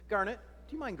Garnet,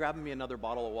 do you mind grabbing me another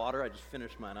bottle of water? I just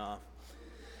finished mine off.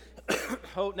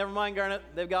 Oh, never mind, Garnet.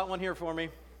 They've got one here for me.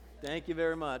 Thank you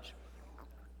very much.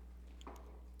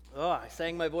 Oh, I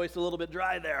sang my voice a little bit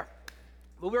dry there.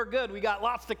 But we're good. We got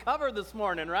lots to cover this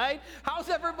morning, right? How's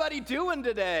everybody doing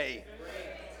today?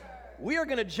 We are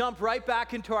going to jump right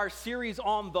back into our series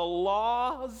on the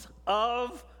laws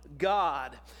of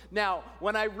God. Now,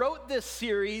 when I wrote this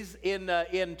series in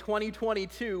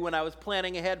 2022, when I was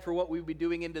planning ahead for what we'd be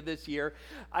doing into this year,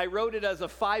 I wrote it as a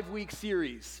 5-week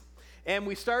series. And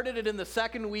we started it in the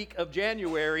second week of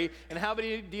January. And how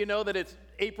many do you know that it's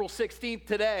April 16th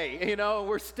today? You know,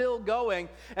 we're still going.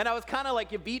 And I was kind of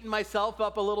like beating myself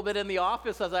up a little bit in the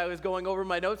office as I was going over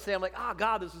my notes today. I'm like, oh,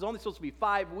 God, this is only supposed to be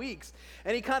 5 weeks.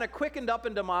 And he kind of quickened up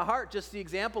into my heart just the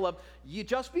example of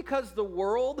just because the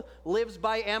world lives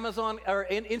by Amazon or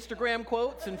Instagram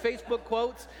quotes and Facebook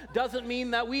quotes doesn't mean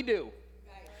that we do.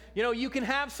 You know, you can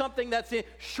have something that's a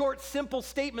short, simple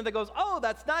statement that goes, oh,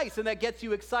 that's nice, and that gets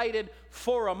you excited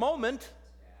for a moment.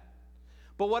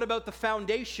 But what about the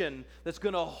foundation that's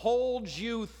going to hold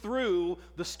you through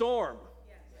the storm?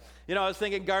 You know, I was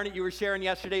thinking, Garnet, you were sharing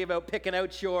yesterday about picking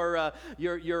out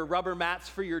your rubber mats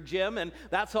for your gym, and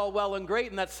that's all well and great,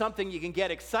 and that's something you can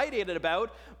get excited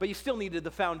about, but you still needed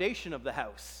the foundation of the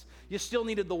house. You still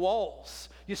needed the walls.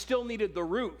 You still needed the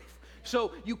roof.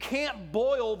 So you can't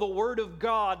boil the Word of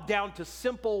God down to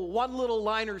simple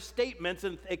one-little-liner statements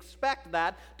and expect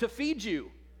that to feed you.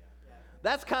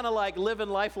 That's kind of like living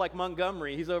life like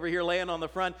Montgomery. He's over here laying on the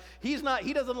front. He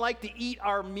doesn't like to eat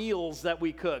our meals that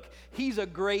we cook. He's a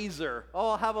grazer.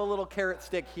 Oh, I'll have a little carrot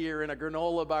stick here and a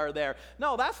granola bar there.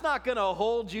 No, that's not going to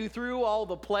hold you through all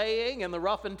the playing and the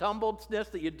rough and tumbledness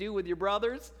that you do with your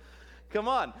brothers. Come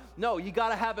on. No, you got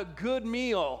to have a good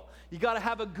meal. You got to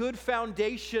have a good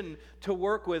foundation to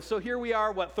work with. So here we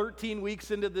are, 13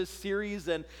 weeks into this series,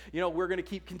 and we're going to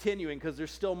keep continuing because there's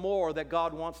still more that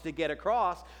God wants to get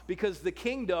across because the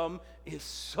kingdom is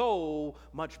so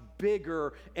much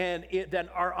bigger than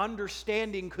our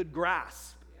understanding could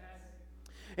grasp.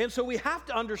 And so we have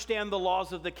to understand the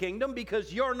laws of the kingdom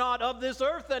because you're not of this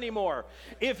earth anymore.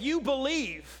 If you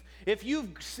believe, if you've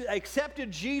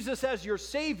accepted Jesus as your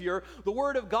Savior, the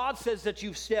Word of God says that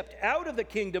you've stepped out of the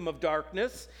kingdom of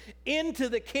darkness into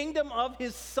the kingdom of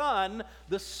His Son,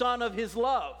 the Son of His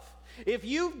love. If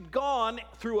you've gone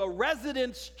through a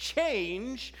residence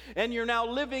change and you're now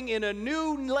living in a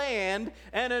new land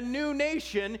and a new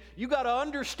nation, you got to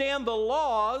understand the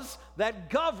laws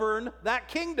that govern that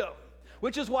kingdom.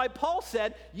 Which is why Paul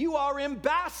said, you are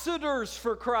ambassadors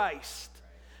for Christ.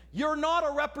 You're not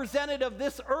a representative of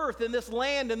this earth and this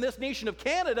land and this nation of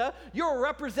Canada. You're a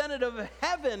representative of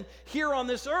heaven here on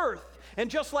this earth. And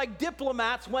just like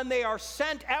diplomats, when they are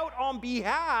sent out on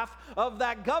behalf of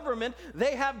that government,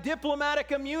 they have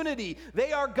diplomatic immunity.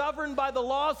 They are governed by the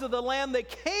laws of the land they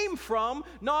came from,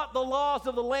 not the laws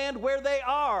of the land where they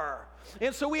are.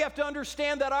 And so we have to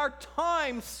understand that our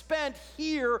time spent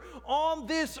here on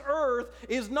this earth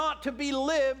is not to be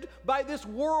lived by this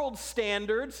world's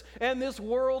standards and this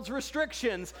world's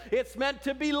restrictions. It's meant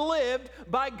to be lived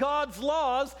by God's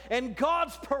laws and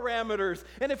God's parameters.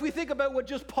 And if we think about what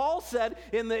just Paul said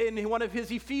in one of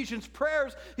his Ephesians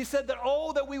prayers, he said that,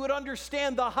 that we would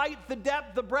understand the height, the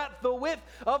depth, the breadth, the width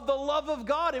of the love of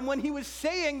God. And when he was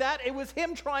saying that, it was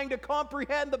him trying to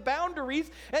comprehend the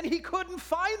boundaries, and he couldn't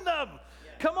find them.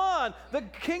 Come on, the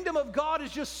kingdom of God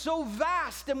is just so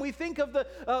vast, and we think of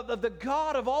the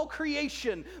God of all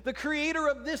creation, the creator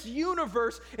of this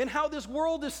universe, and how this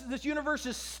universe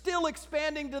is still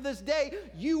expanding to this day.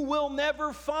 You will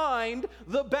never find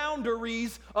the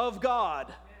boundaries of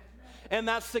God. And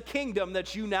that's the kingdom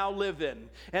that you now live in,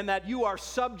 and that you are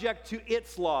subject to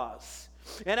its laws.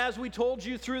 And as we told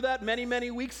you through that many, many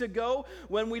weeks ago,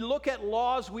 when we look at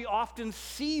laws, we often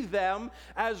see them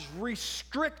as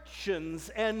restrictions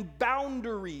and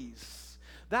boundaries.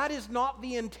 That is not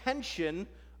the intention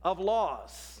of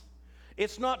laws.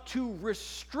 It's not to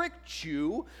restrict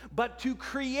you, but to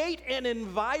create an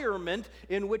environment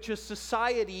in which a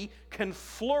society can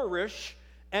flourish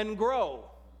and grow.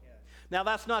 Now,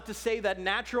 that's not to say that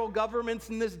natural governments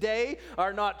in this day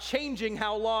are not changing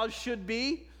how laws should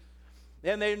be.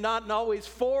 And they're not always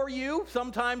for you.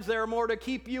 Sometimes they're more to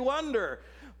keep you under.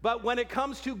 But when it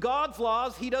comes to God's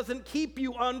laws, He doesn't keep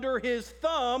you under His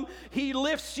thumb. He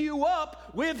lifts you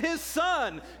up with His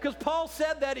Son. Because Paul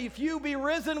said that if you be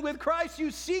risen with Christ, you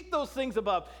seek those things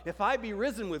above. If I be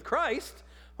risen with Christ,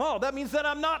 that means that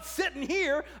I'm not sitting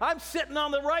here. I'm sitting on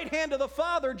the right hand of the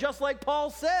Father, just like Paul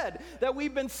said, that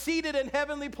we've been seated in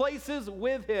heavenly places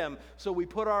with Him. So we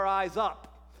put our eyes up.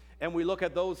 and we look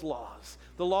at those laws,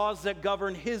 the laws that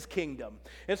govern his kingdom.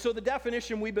 And so the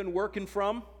definition we've been working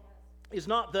from is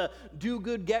not the do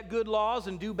good, get good laws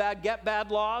and do bad, get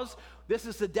bad laws. This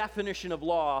is the definition of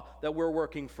law that we're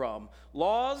working from.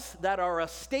 Laws that are a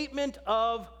statement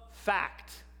of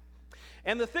fact.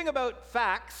 And the thing about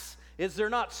facts is they're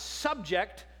not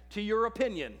subject to your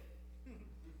opinion.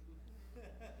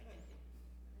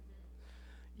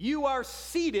 You are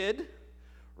seated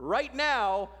right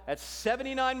now at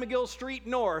 79 McGill Street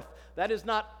North. That is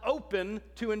not open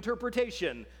to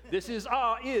interpretation. This is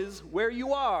where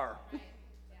you are.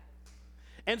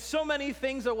 And so many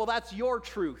things are, well, that's your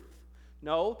truth.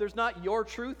 No, there's not your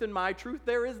truth and my truth.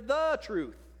 There is the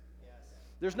truth.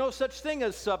 There's no such thing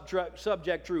as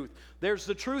subject truth. There's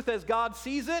the truth as God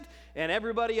sees it and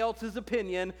everybody else's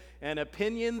opinion, and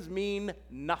opinions mean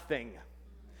nothing.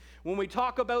 When we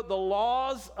talk about the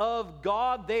laws of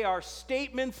God, they are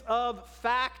statements of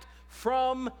fact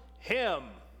from him.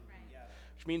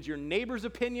 Which means your neighbor's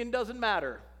opinion doesn't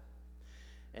matter.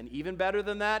 And even better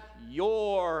than that,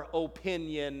 your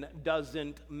opinion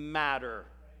doesn't matter.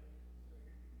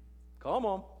 Come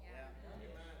on.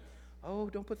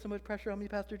 Oh, don't put so much pressure on me,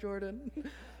 Pastor Jordan.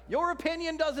 Your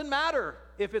opinion doesn't matter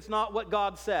if it's not what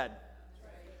God said.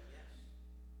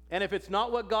 And if it's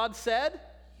not what God said,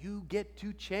 you get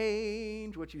to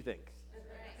change what you think.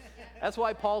 That's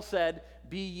why Paul said,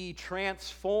 be ye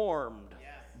transformed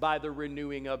by the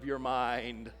renewing of your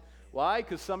mind. Why?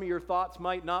 Because some of your thoughts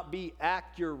might not be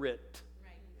accurate.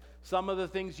 Some of the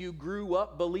things you grew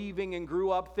up believing and grew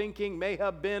up thinking may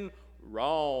have been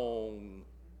wrong.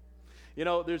 You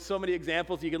know, there's so many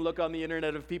examples you can look on the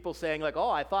internet of people saying like, oh,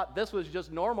 I thought this was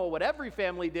just normal, what every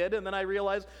family did, and then I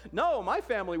realized, no, my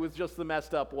family was just the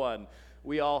messed up one.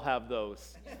 We all have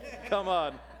those. Come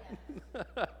on.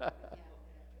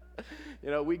 You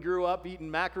know, we grew up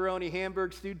eating macaroni,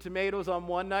 Hamburg, stewed tomatoes on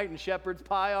one night and shepherd's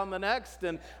pie on the next,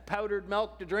 and powdered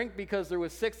milk to drink because there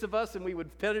was 6 of us, and we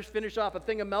would finish off a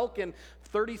thing of milk in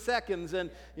 30 seconds.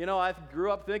 And, you know, I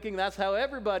grew up thinking that's how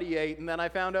everybody ate, and then I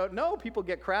found out, no, people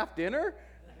get Kraft dinner.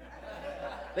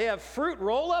 They have fruit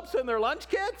roll-ups in their lunch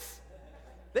kits.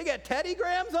 They get Teddy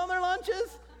Grahams on their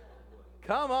lunches.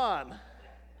 Come on.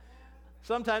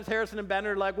 Sometimes Harrison and Ben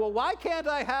are like, well, why can't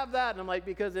I have that? And I'm like,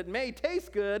 because it may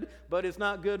taste good, but it's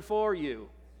not good for you.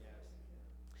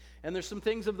 And there's some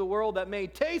things of the world that may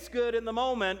taste good in the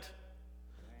moment,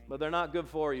 but they're not good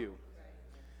for you.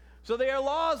 So they are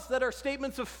laws that are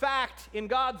statements of fact in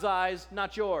God's eyes,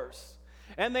 not yours.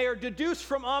 And they are deduced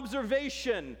from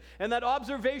observation. And that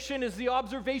observation is the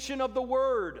observation of the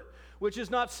Word, which is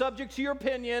not subject to your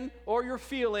opinion or your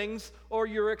feelings or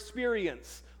your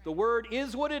experience. The Word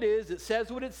is what it is, it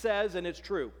says what it says, and it's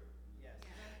true. Yes.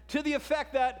 To the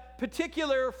effect that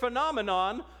particular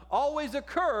phenomenon always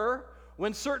occur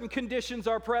when certain conditions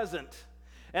are present.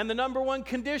 And the number one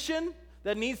condition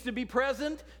that needs to be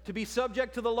present to be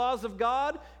subject to the laws of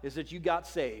God is that you got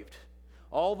saved.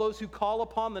 All those who call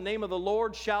upon the name of the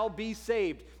Lord shall be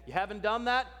saved. You haven't done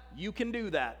that? You can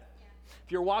do that.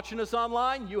 If you're watching us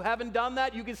online, you haven't done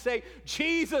that, you can say,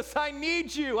 Jesus, I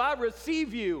need you, I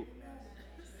receive you.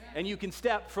 And you can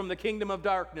step from the kingdom of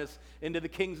darkness into the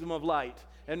kingdom of light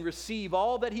and receive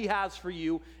all that he has for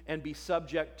you and be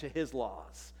subject to his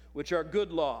laws, which are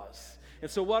good laws.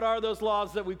 And so what are those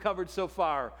laws that we've covered so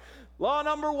far? Law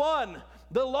number 1,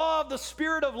 the law of the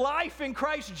Spirit of life in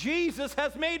Christ Jesus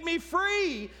has made me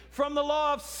free from the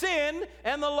law of sin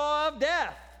and the law of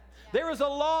death. There is a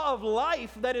law of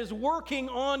life that is working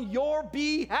on your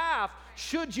behalf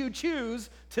should you choose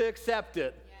to accept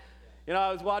it. You know,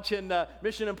 I was watching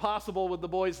Mission Impossible with the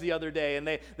boys the other day,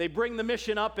 and they bring the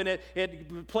mission up, and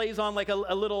it plays on like a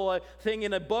little thing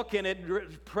in a book, and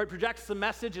it projects the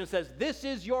message, and it says, this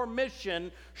is your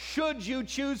mission should you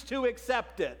choose to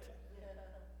accept it.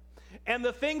 And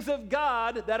the things of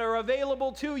God that are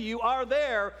available to you are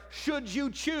there should you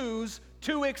choose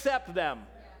to accept them.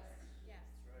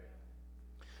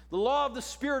 The law of the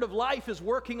Spirit of life is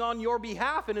working on your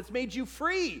behalf, and it's made you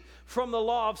free from the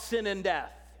law of sin and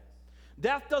death.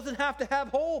 Death doesn't have to have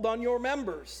hold on your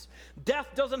members. Death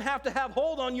doesn't have to have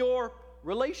hold on your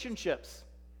relationships.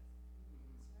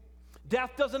 Death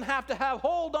doesn't have to have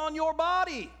hold on your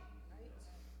body,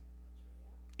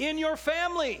 in your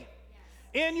family,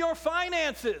 in your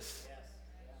finances,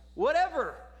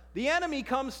 whatever. The enemy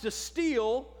comes to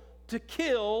steal, to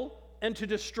kill, and to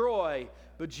destroy.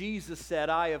 But Jesus said,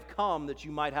 I have come that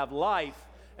you might have life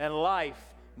and life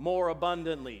more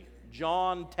abundantly.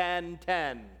 John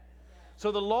 10:10.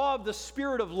 So the law of the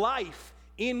Spirit of life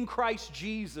in Christ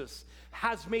Jesus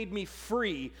has made me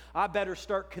free, I better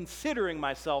start considering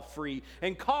myself free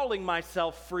and calling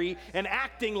myself free and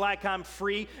acting like I'm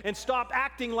free and stop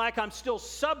acting like I'm still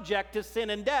subject to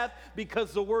sin and death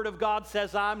because the Word of God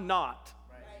says I'm not.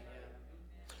 Right.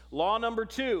 Law number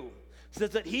 2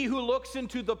 says that he who looks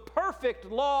into the perfect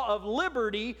law of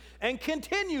liberty and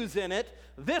continues in it,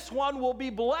 this one will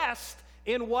be blessed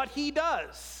in what he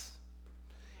does.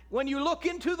 When you look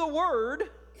into the Word,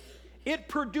 it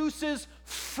produces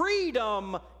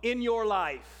freedom in your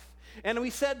life. And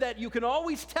we said that you can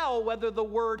always tell whether the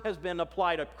word has been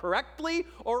applied correctly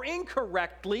or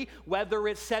incorrectly, whether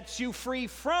it sets you free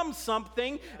from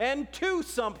something and to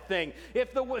something.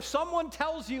 If someone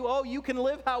tells you, oh, you can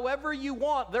live however you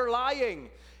want, they're lying.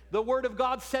 The Word of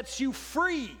God sets you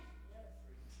free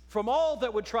from all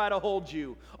that would try to hold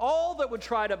you, all that would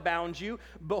try to bound you,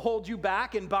 hold you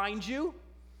back and bind you.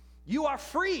 You are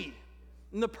free.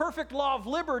 And the perfect law of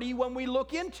liberty, when we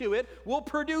look into it, will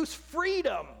produce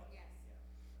freedom. Yes.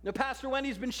 Now, Pastor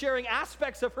Wendy's been sharing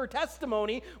aspects of her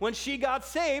testimony. When she got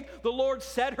saved, the Lord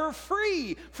set her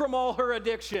free from all her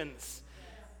addictions.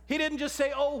 Yes. He didn't just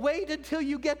say, oh, wait until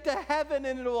you get to heaven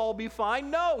and it'll all be fine.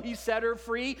 No, he set her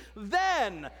free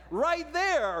then, right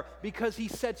there, because he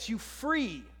sets you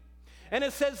free. And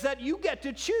it says that you get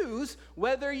to choose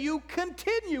whether you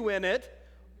continue in it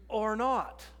or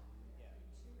not.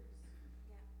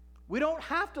 We don't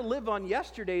have to live on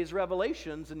yesterday's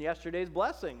revelations and yesterday's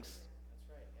blessings.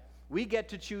 That's right, yeah. We get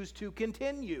to choose to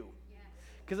continue.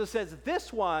 Because it says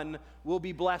this one will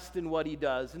be blessed in what he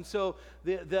does. And so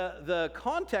the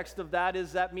context of that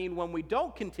is that mean when we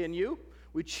don't continue,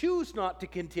 we choose not to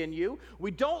continue,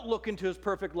 we don't look into his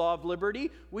perfect law of liberty,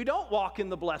 we don't walk in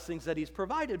the blessings that he's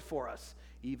provided for us,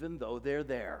 even though they're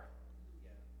there. Yeah.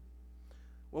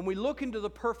 When we look into the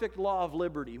perfect law of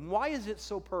liberty, why is it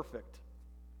so perfect?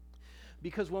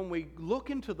 Because when we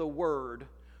look into the Word,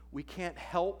 we can't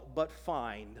help but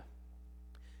find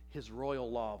his royal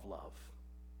law of love.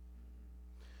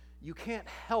 You can't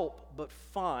help but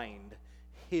find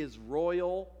his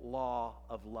royal law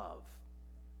of love.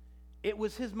 It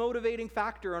was his motivating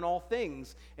factor in all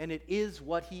things, and it is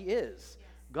what he is. Yes.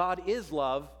 God is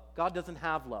love. God doesn't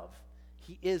have love.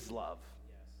 He is love.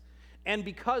 Yes. And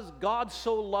because God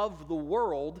so loved the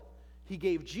world, he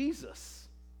gave Jesus.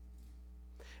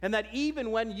 And that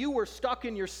even when you were stuck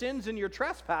in your sins and your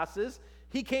trespasses,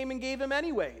 he came and gave him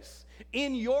anyways.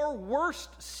 In your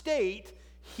worst state,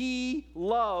 he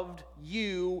loved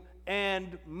you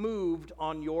and moved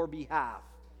on your behalf.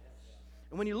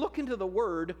 And when you look into the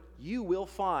Word, you will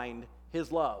find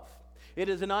his love. It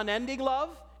is an unending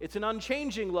love. It's an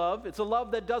unchanging love. It's a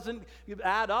love that doesn't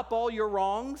add up all your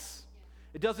wrongs.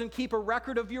 It doesn't keep a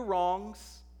record of your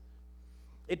wrongs.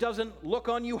 It doesn't look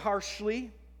on you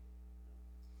harshly.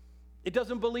 It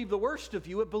doesn't believe the worst of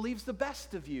you, it believes the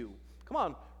best of you. Come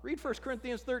on, read 1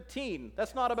 Corinthians 13.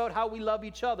 That's not about how we love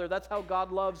each other, that's how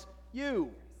God loves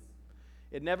you.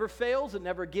 It never fails, it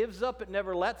never gives up, it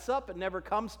never lets up, it never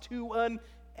comes to an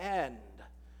end.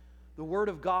 The Word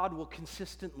of God will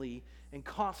consistently and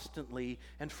constantly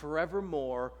and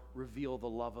forevermore reveal the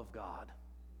love of God.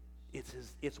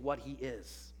 It's what he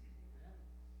is.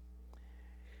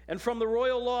 And from the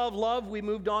royal law of love, we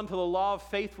moved on to the law of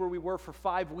faith where we were for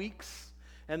 5 weeks.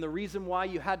 And the reason why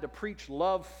you had to preach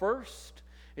love first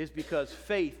is because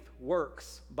faith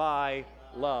works by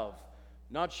love.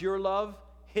 Not your love,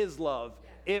 his love.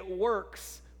 It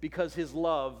works because his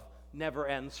love never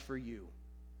ends for you.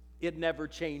 It never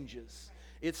changes.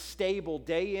 It's stable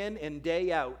day in and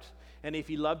day out. And if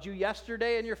he loved you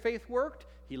yesterday and your faith worked,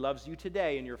 he loves you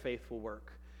today and your faith will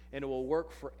work. And it will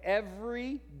work for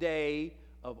every day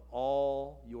of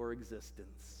all your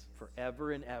existence,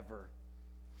 forever and ever.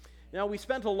 Now, we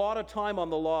spent a lot of time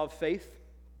on the law of faith,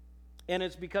 and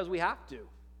it's because we have to.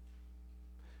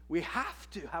 We have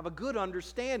to have a good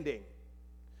understanding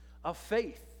of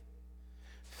faith.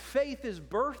 Faith is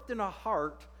birthed in a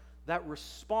heart that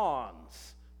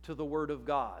responds to the Word of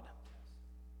God.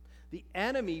 The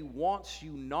enemy wants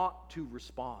you not to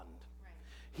respond. Right.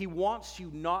 He wants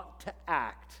you not to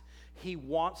act. He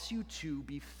wants you to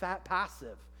be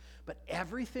passive. But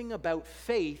everything about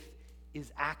faith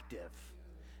is active.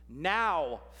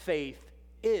 Now faith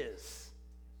is.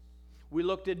 We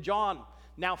looked at John.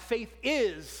 Now faith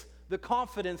is the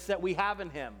confidence that we have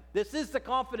in him. This is the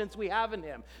confidence we have in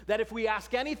him. That if we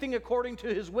ask anything according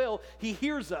to his will, he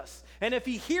hears us. And if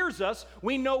he hears us,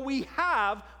 we know we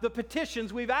have the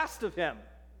petitions we've asked of him.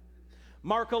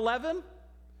 Mark 11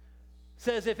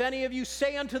 says, if any of you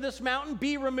say unto this mountain,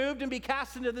 be removed and be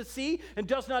cast into the sea, and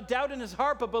does not doubt in his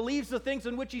heart, but believes the things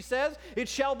in which he says, it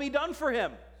shall be done for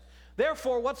him.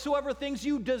 Therefore, whatsoever things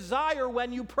you desire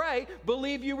when you pray,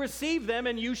 believe you receive them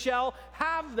and you shall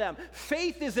have them.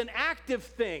 Faith is an active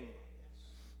thing.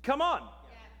 Come on. That's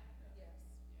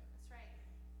right.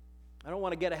 I don't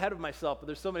want to get ahead of myself, but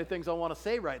there's so many things I want to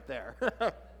say right there.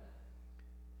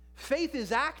 Faith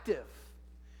is active,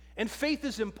 and faith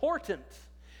is important,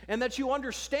 and that you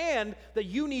understand that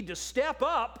you need to step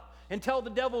up and tell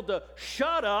the devil to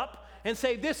shut up and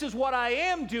say, this is what I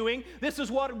am doing, this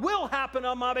is what will happen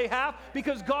on my behalf,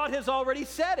 because God has already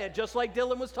said it, just like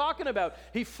Dylan was talking about.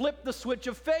 He flipped the switch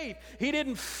of faith. He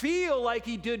didn't feel like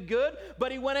he did good,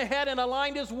 but he went ahead and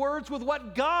aligned his words with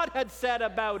what God had said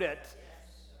about it.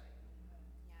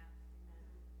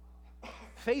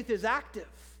 Faith is active.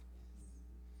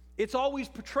 It's always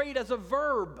portrayed as a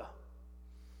verb.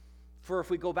 For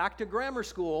if we go back to grammar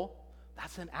school,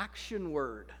 that's an action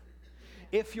word.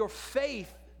 If your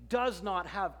faith does not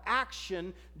have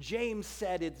action, James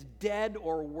said it's dead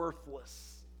or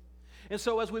worthless. And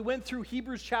so as we went through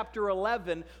Hebrews chapter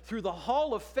 11, through the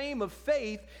hall of fame of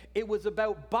faith, it was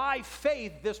about by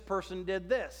faith this person did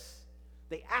this.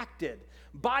 They acted.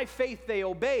 By faith they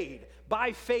obeyed.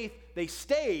 By faith they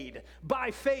stayed.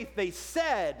 By faith they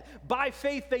said. By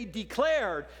faith they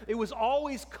declared. It was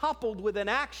always coupled with an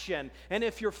action. And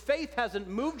if your faith hasn't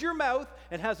moved your mouth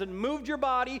and hasn't moved your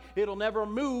body, it'll never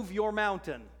move your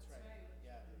mountain.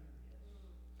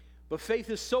 But faith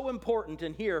is so important,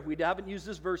 and here, we haven't used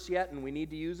this verse yet, and we need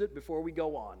to use it before we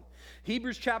go on.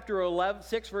 Hebrews chapter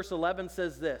 6, verse 11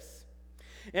 says this,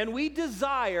 and we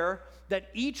desire that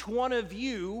each one of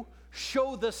you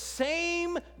show the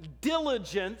same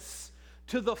diligence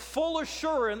to the full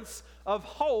assurance of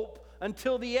hope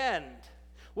until the end.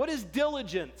 What is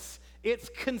diligence? It's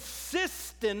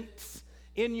consistent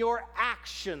in your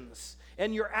actions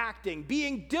and your acting.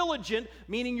 Being diligent,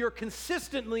 meaning you're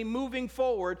consistently moving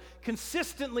forward,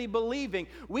 consistently believing.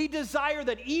 We desire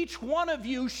that each one of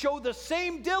you show the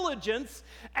same diligence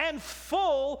and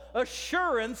full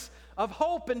assurance of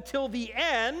hope until the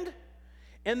end,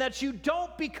 and that you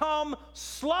don't become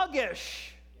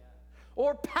sluggish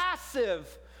or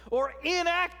passive or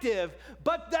inactive,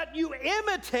 but that you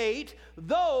imitate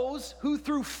those who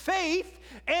through faith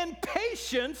and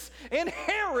patience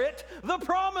inherit the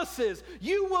promises.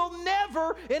 You will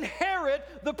never inherit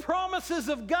the promises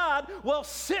of God while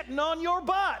sitting on your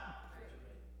butt.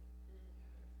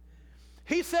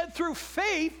 He said through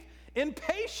faith and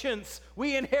patience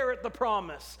we inherit the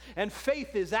promise, and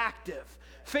faith is active.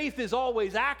 Faith is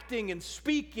always acting and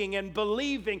speaking and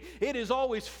believing. It is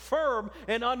always firm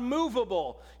and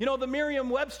unmovable. You know, the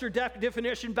Merriam-Webster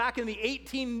definition back in the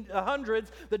 1800s,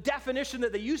 the definition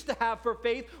that they used to have for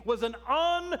faith was an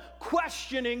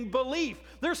unquestioning belief.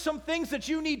 There's some things that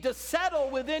you need to settle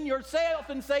within yourself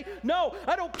and say, no,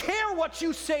 I don't care what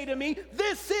you say to me.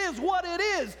 This is what it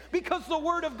is because the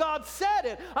Word of God said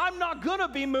it. I'm not going to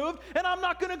be moved, and I'm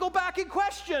not going to go back and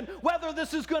question whether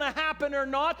this is going to happen or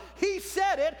not. He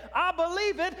said it, I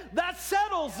believe it, that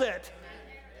settles it.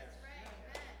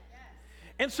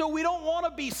 And so we don't want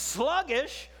to be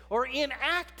sluggish or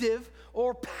inactive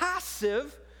or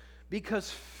passive,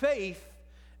 because faith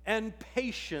and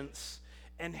patience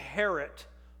inherit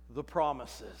the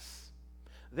promises.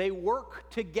 They work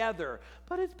together.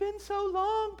 But it's been so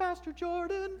long, Pastor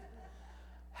Jordan.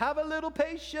 Have a little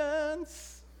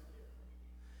patience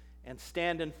and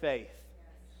stand in faith.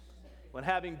 When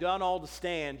having done all to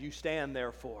stand, you stand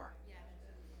therefore.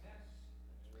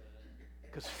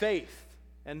 Because faith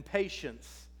and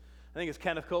patience, I think as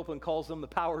Kenneth Copeland calls them, the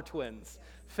power twins.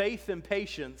 Faith and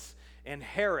patience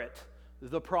inherit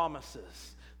the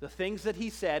promises. The things that he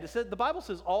said. The Bible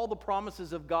says all the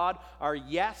promises of God are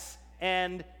yes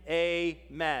and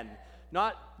amen.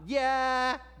 Not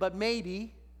yeah, but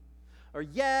maybe. Or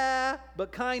yeah,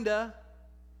 but kinda.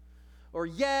 Or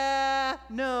yeah,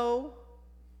 no.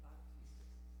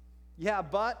 Yeah,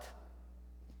 but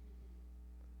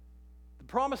the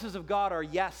promises of God are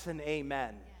yes and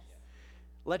amen. Yes.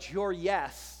 Let your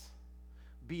yes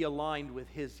be aligned with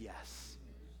his yes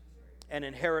and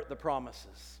inherit the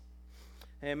promises.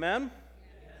 Amen?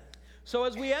 Yes. So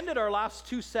as we ended our last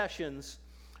two sessions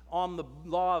on the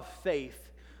law of faith,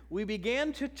 we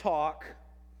began to talk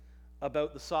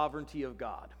about the sovereignty of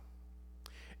God.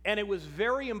 And it was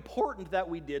very important that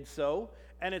we did so.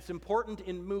 And it's important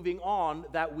in moving on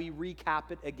that we recap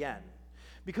it again.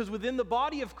 Because within the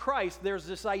body of Christ, there's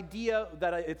this idea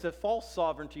that it's a false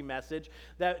sovereignty message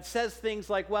that says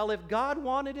things like, well, if God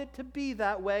wanted it to be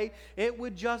that way, it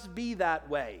would just be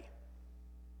that way.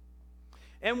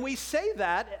 And we say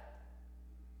that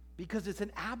because it's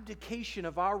an abdication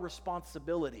of our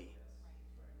responsibility.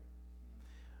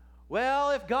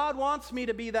 Well, if God wants me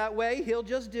to be that way, he'll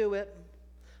just do it.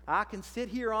 I can sit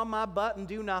here on my butt and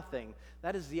do nothing.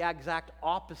 That is the exact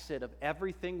opposite of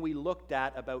everything we looked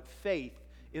at about faith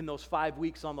in those 5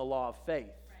 weeks on the law of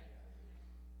faith.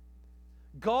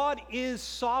 God is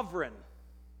sovereign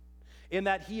in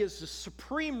that he is the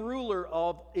supreme ruler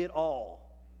of it all.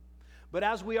 But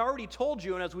as we already told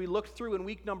you, and as we looked through in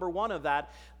week number 1 of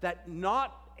that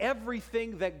not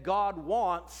everything that God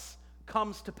wants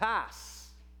comes to pass.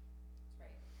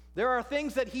 There are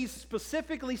things that he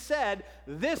specifically said,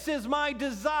 this is my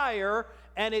desire,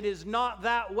 and it is not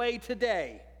that way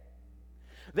today.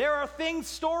 There are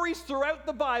stories throughout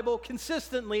the Bible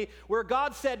consistently where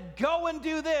God said, go and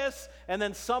do this, and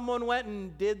then someone went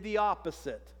and did the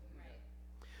opposite.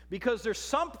 Because there's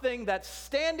something that's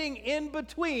standing in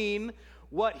between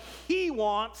what he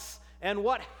wants and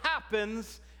what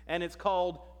happens, and it's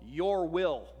called your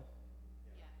will.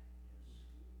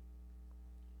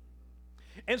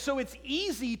 And so it's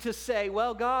easy to say,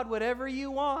 well, God, whatever you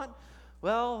want,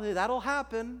 well, that'll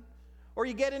happen. Or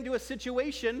you get into a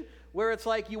situation where it's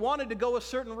like you wanted to go a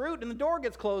certain route and the door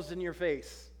gets closed in your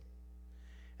face.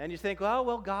 And you think,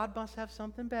 well, God must have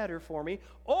something better for me.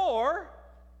 Or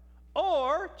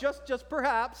just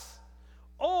perhaps,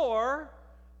 or,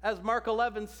 as Mark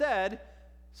 11 said,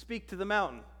 speak to the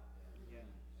mountain.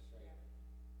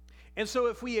 And so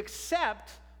if we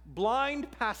accept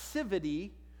blind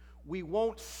passivity, we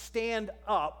won't stand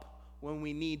up when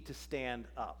we need to stand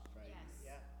up. Yes.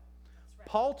 Yeah. Right.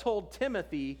 Paul told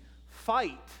Timothy,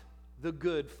 fight the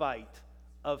good fight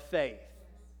of faith.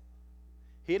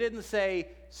 He didn't say,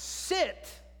 sit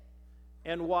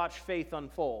and watch faith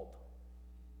unfold.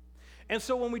 And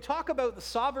so when we talk about the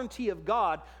sovereignty of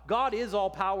God, God is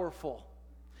all-powerful,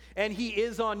 and he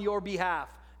is on your behalf.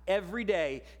 Every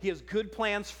day, he has good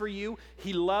plans for you.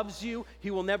 He loves you. He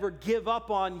will never give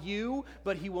up on you,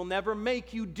 but he will never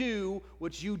make you do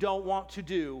what you don't want to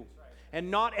do. And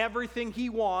not everything he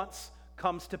wants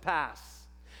comes to pass.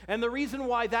 And the reason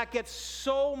why that gets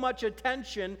so much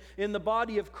attention in the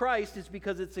body of Christ is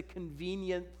because it's a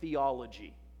convenient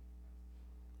theology.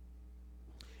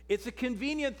 It's a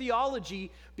convenient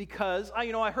theology because,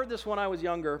 I heard this when I was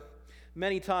younger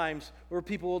many times, where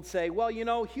people would say, well,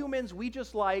 humans, we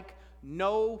just like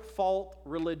no-fault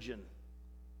religion.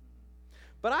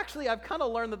 But actually, I've kind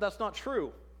of learned that that's not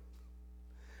true.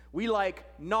 We like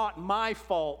not my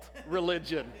fault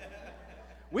religion.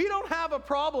 We don't have a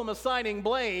problem assigning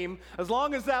blame as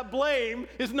long as that blame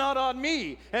is not on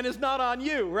me and is not on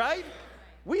you, right?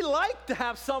 We like to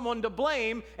have someone to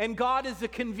blame, and God is a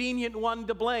convenient one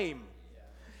to blame.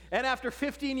 And after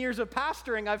 15 years of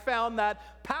pastoring, I found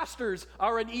that pastors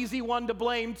are an easy one to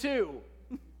blame too.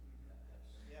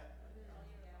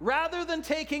 Rather than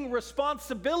taking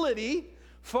responsibility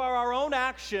for our own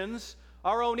actions,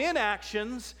 our own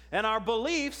inactions, and our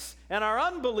beliefs and our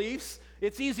unbeliefs,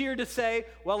 it's easier to say,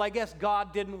 well, I guess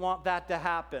God didn't want that to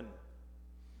happen.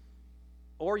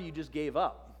 Or you just gave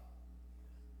up.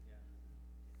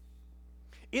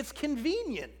 It's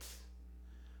convenient.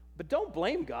 But don't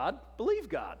blame God, believe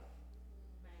God.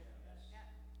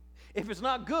 If it's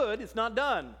not good, it's not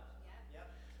done.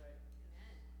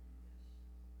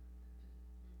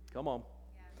 Come on.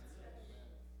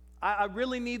 I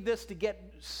really need this to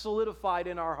get solidified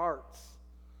in our hearts.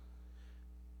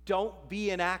 Don't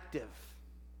be inactive.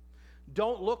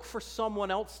 Don't look for someone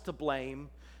else to blame.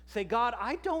 Say, God,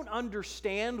 I don't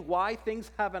understand why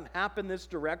things haven't happened this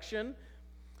direction.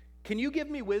 Can you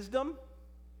give me wisdom?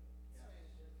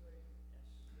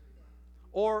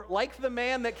 Or like the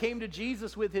man that came to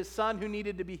Jesus with his son who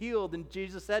needed to be healed, and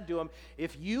Jesus said to him,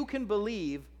 if you can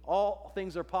believe, all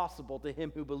things are possible to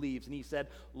him who believes. And he said,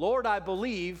 Lord, I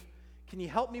believe. Can you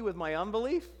help me with my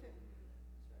unbelief?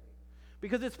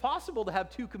 Because it's possible to have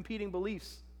two competing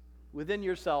beliefs within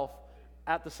yourself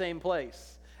at the same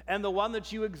place. And the one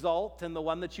that you exalt and the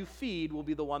one that you feed will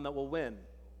be the one that will win.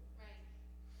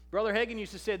 Brother Hagin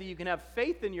used to say that you can have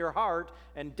faith in your heart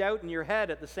and doubt in your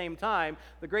head at the same time.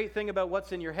 The great thing about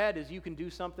what's in your head is you can do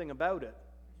something about it.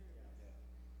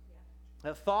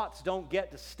 That thoughts don't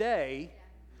get to stay.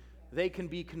 They can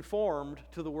be conformed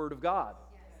to the Word of God.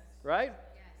 Right?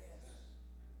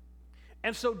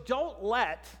 And so don't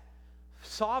let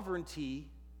sovereignty,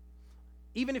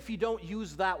 even if you don't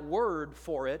use that word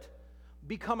for it,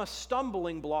 become a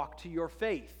stumbling block to your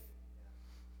faith.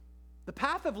 The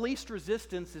path of least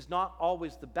resistance is not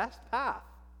always the best path.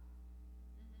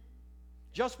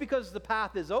 Just because the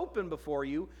path is open before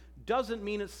you doesn't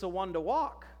mean it's the one to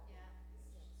walk.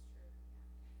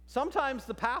 Sometimes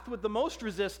the path with the most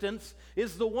resistance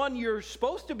is the one you're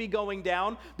supposed to be going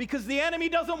down because the enemy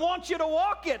doesn't want you to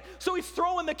walk it. So he's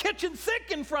throwing the kitchen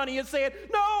sink in front of you saying,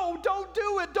 no, don't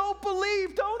do it, don't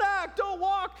believe, don't act, don't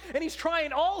walk. And he's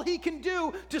trying all he can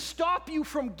do to stop you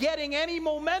from getting any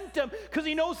momentum because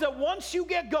he knows that once you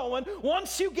get going,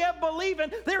 once you get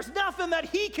believing, there's nothing that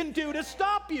he can do to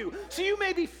stop you. So you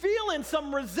may be feeling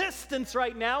some resistance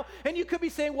right now, and you could be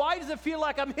saying, why does it feel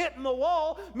like I'm hitting the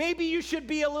wall? Maybe you should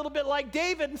be a little bit like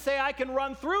David and say, I can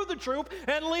run through the troop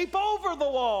and leap over the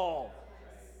wall.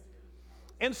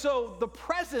 And so the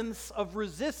presence of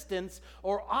resistance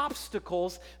or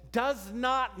obstacles does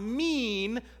not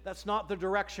mean that's not the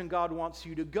direction God wants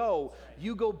you to go.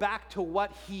 You go back to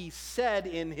what he said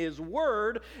in his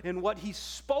word and what he's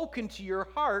spoken to your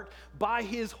heart by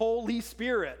his Holy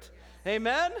Spirit.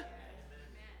 Amen?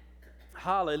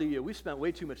 Hallelujah. We spent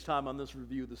way too much time on this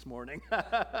review this morning.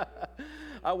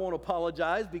 I won't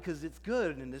apologize because it's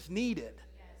good and it's needed.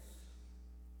 Yes.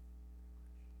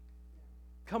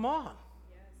 Come on.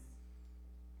 Yes.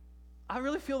 I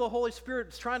really feel the Holy Spirit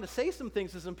is trying to say some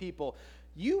things to some people.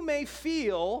 You may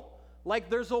feel like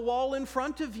there's a wall in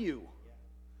front of you. Yeah.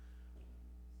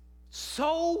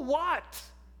 So what?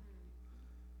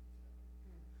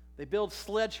 They build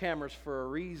sledgehammers for a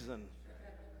reason.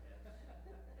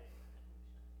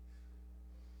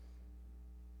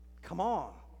 Come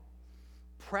on.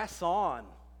 Press on.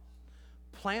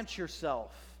 Plant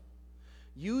yourself.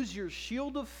 Use your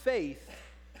shield of faith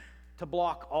to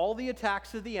block all the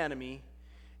attacks of the enemy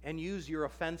and use your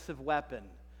offensive weapon,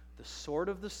 the sword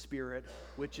of the Spirit,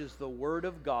 which is the Word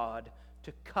of God,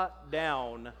 to cut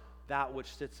down that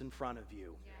which sits in front of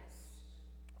you. Yes.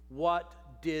 What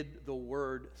did the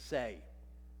Word say?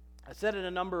 I said it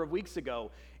a number of weeks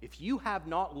ago. If you have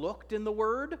not looked in the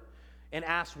Word and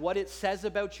asked what it says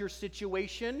about your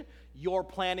situation, you're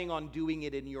planning on doing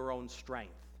it in your own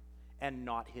strength and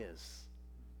not his.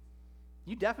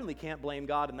 You definitely can't blame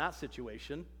God in that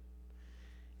situation.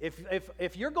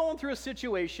 If you're going through a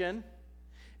situation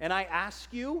and I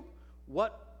ask you,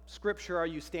 what scripture are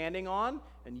you standing on,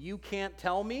 and you can't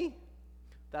tell me,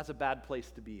 that's a bad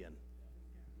place to be in.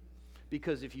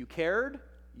 Because if you cared,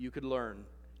 you could learn,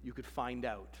 you could find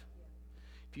out.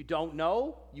 If you don't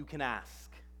know, you can ask.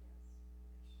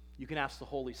 You can ask the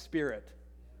Holy Spirit.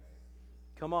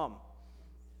 Come on.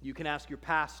 You can ask your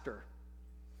pastor.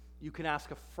 You can ask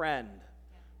a friend.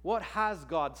 What has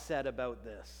God said about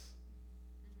this?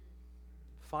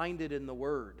 Find it in the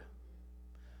Word.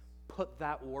 Put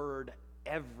that Word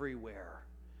everywhere.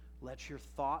 Let your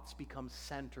thoughts become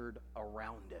centered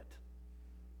around it.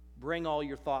 Bring all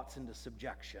your thoughts into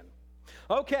subjection.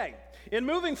 Okay, in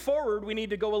moving forward, we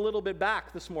need to go a little bit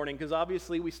back this morning because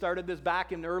obviously we started this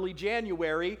back in early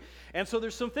January. And so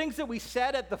there's some things that we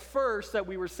said at the first that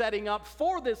we were setting up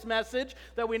for this message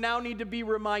that we now need to be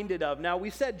reminded of. Now, we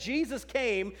said Jesus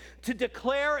came to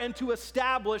declare and to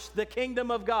establish the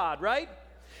kingdom of God, right?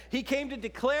 He came to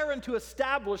declare and to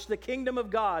establish the kingdom of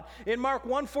God. In Mark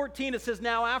 1:14, it says,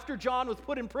 now after John was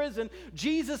put in prison,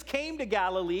 Jesus came to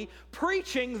Galilee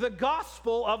preaching the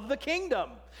gospel of the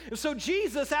kingdom. And so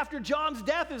Jesus, after John's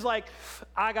death, is like,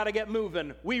 I got to get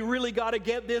moving. We really got to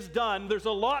get this done. There's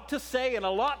a lot to say and a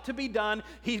lot to be done.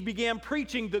 He began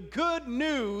preaching the good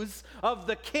news of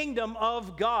the kingdom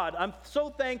of God. I'm so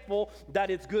thankful that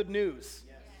it's good news.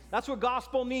 Yes. That's what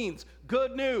gospel means,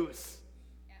 good news.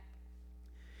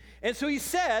 And so he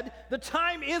said, the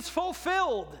time is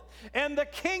fulfilled, and the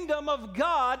kingdom of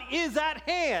God is at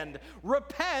hand.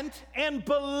 Repent and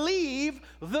believe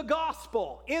the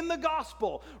gospel. In the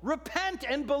gospel. Repent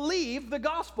and believe the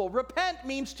gospel. Repent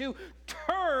means to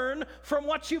turn from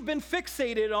what you've been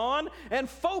fixated on and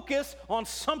focus on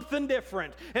something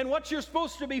different. And what you're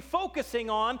supposed to be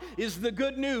focusing on is the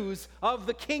good news of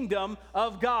the kingdom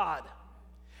of God.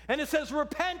 And it says,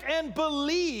 repent and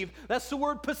believe. That's the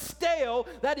word pisteo.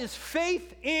 That is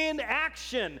faith in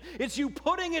action. It's you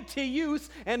putting it to use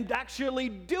and actually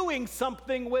doing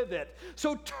something with it.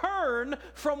 So turn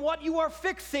from what you are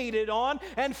fixated on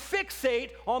and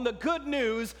fixate on the good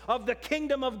news of the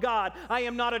kingdom of God. I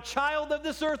am not a child of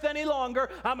this earth any longer.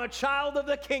 I'm a child of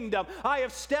the kingdom. I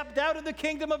have stepped out of the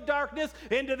kingdom of darkness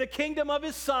into the kingdom of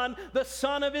his Son, the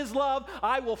Son of his love.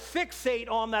 I will fixate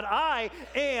on that I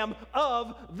am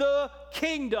of the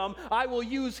kingdom. I will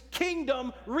use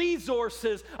kingdom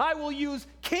resources. I will use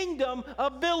kingdom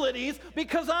abilities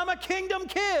because I'm a kingdom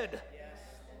kid.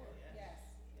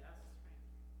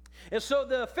 And so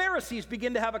the Pharisees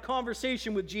begin to have a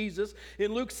conversation with Jesus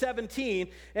in Luke 17.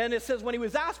 And it says, when he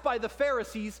was asked by the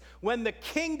Pharisees when the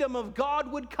kingdom of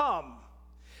God would come.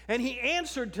 And he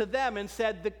answered to them and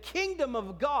said, the kingdom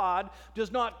of God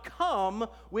does not come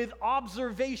with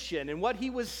observation. And what he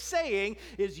was saying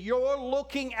is, you're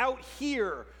looking out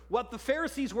here. What the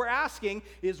Pharisees were asking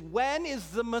is, when is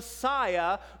the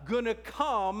Messiah going to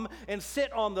come and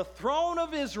sit on the throne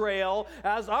of Israel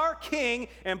as our king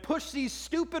and push these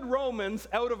stupid Romans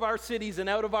out of our cities and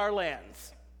out of our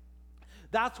lands?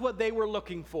 That's what they were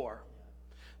looking for.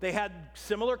 They had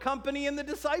similar company in the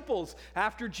disciples.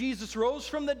 After Jesus rose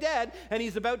from the dead and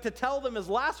he's about to tell them his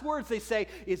last words, they say,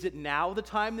 is it now the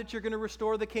time that you're going to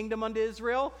restore the kingdom unto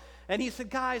Israel? And he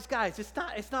said, guys,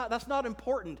 that's not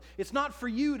important. It's not for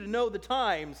you to know the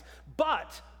times,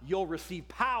 but you'll receive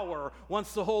power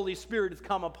once the Holy Spirit has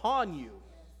come upon you.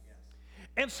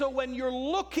 And so when you're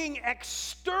looking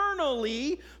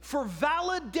externally for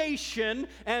validation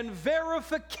and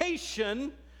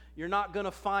verification, you're not going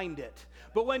to find it.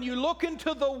 But when you look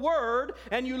into the Word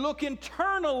and you look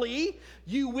internally,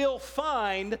 you will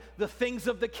find the things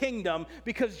of the kingdom.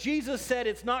 Because Jesus said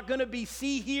it's not going to be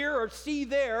see here or see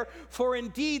there, for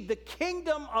indeed the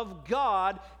kingdom of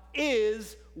God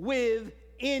is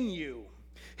within you.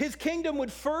 His kingdom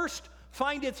would first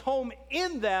find its home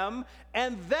in them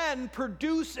and then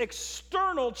produce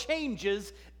external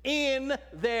changes in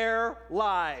their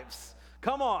lives.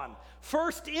 Come on.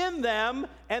 First in them,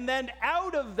 and then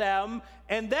out of them,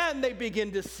 and then they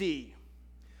begin to see.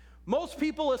 Most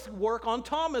people work on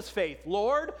Thomas' faith.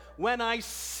 Lord, when I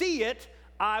see it,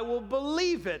 I will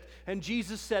believe it. And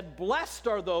Jesus said, blessed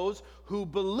are those who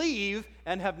believe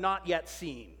and have not yet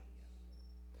seen.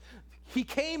 He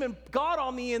came and got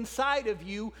on the inside of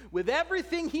you with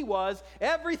everything he was,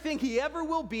 everything he ever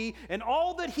will be, and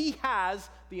all that he has,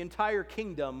 the entire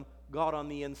kingdom got on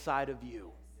the inside of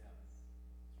you.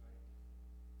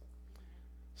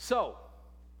 So,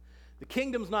 the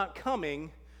kingdom's not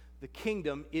coming, the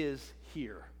kingdom is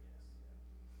here.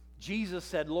 Jesus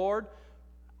said, Lord,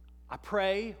 I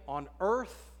pray on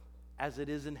earth as it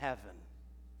is in heaven.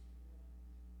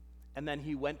 And then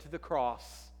he went to the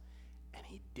cross and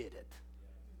he did it.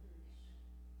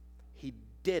 He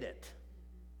did it.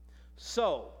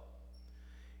 So,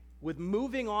 with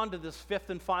moving on to this fifth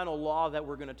and final law that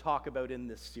we're going to talk about in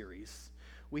this series,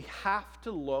 we have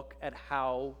to look at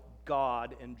how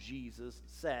God and Jesus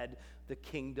said the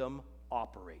kingdom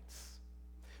operates.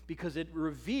 Because it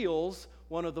reveals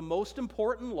one of the most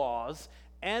important laws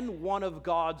and one of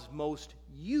God's most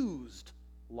used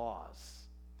laws.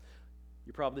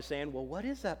 You're probably saying, well, what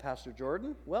is that, Pastor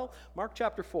Jordan? Well, Mark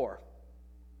chapter 4.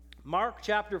 Mark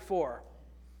chapter 4.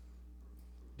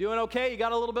 Doing okay? You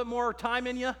got a little bit more time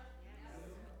in you? Yes.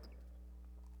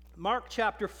 Mark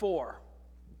chapter 4.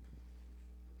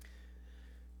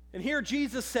 And here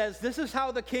Jesus says, this is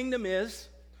how the kingdom is,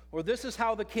 or this is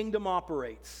how the kingdom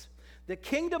operates. The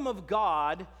kingdom of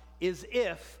God is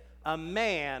if a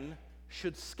man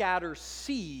should scatter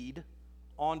seed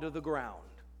onto the ground.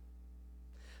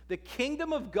 The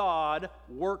kingdom of God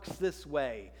works this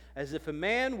way, as if a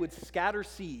man would scatter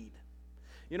seed.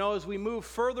 You know, as we move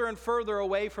further and further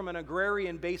away from an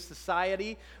agrarian-based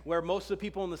society where most of the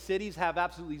people in the cities have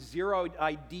absolutely zero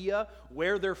idea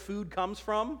where their food comes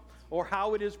from or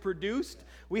how it is produced,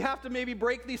 we have to maybe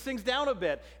break these things down a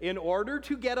bit. In order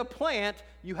to get a plant,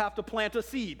 you have to plant a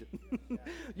seed.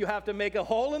 You have to make a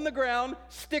hole in the ground,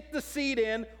 stick the seed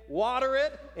in, water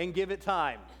it, and give it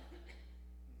time.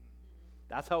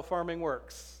 That's how farming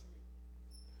works.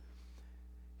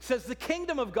 It says the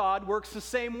kingdom of God works the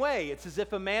same way. It's as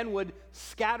if a man would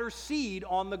scatter seed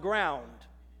on the ground.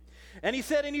 And he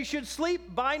said, and you should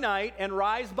sleep by night and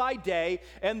rise by day,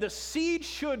 and the seed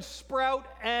should sprout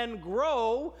and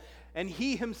grow, and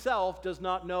he himself does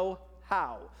not know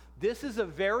how. This is a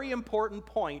very important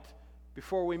point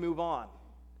before we move on.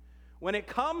 When it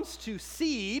comes to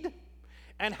seed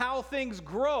and how things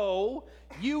grow,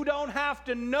 you don't have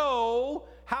to know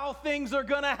how things are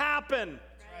going to happen.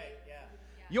 Right, yeah.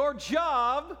 Your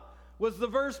job was the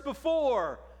verse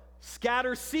before,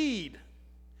 scatter seed.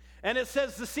 And it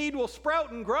says the seed will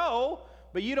sprout and grow,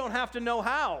 but you don't have to know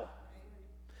how.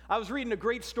 I was reading a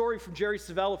great story from Jerry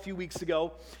Savelle a few weeks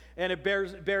ago, and it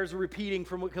bears repeating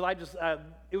from because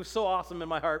it was so awesome in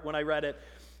my heart when I read it.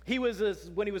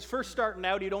 When he was first starting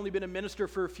out, he'd only been a minister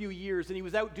for a few years, and he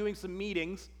was out doing some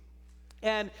meetings.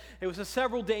 And it was a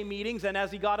several-day meetings, and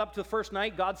as he got up to the first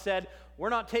night, God said, we're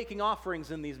not taking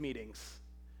offerings in these meetings.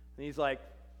 And he's like,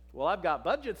 well, I've got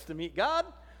budgets to meet, God,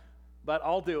 but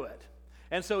I'll do it.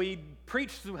 And so he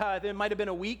preached, it might have been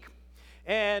a week,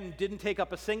 and didn't take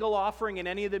up a single offering in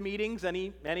any of the meetings, and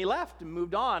he left and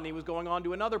moved on. He was going on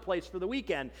to another place for the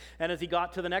weekend. And as he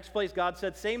got to the next place, God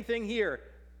said, same thing here.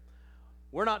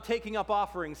 We're not taking up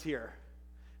offerings here.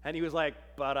 And he was like,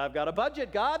 but I've got a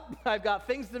budget, God. I've got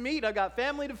things to meet. I've got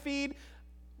family to feed.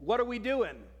 What are we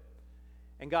doing?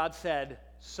 And God said,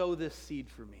 sow this seed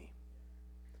for me.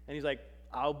 And he's like,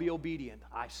 I'll be obedient.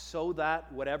 I sow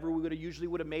that, whatever we usually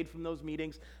would have made from those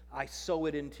meetings, I sow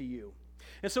it into you.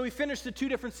 And so he finished the 2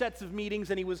 different sets of meetings,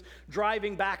 and he was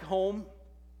driving back home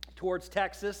towards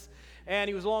Texas, and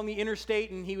he was along the interstate,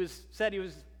 and said he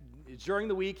was during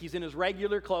the week, he's in his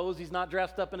regular clothes, he's not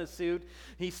dressed up in a suit.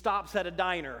 He stops at a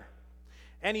diner,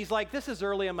 and he's like, this is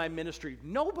early in my ministry.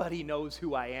 Nobody knows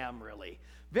who I am, really.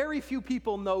 Very few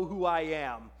people know who I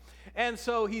am. And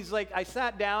so he's like, I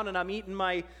sat down, and I'm eating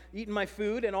my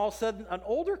food, and all of a sudden, an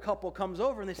older couple comes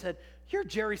over, and they said, you're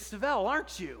Jerry Savelle,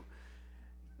 aren't you?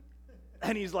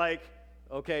 And he's like,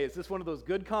 okay, is this one of those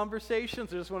good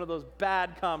conversations or just one of those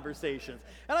bad conversations?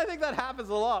 And I think that happens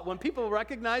a lot. When people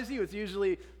recognize you, it's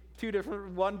usually 2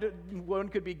 different, one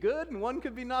could be good and one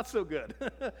could be not so good.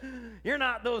 You're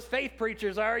not those faith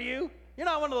preachers, are you? You're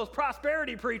not one of those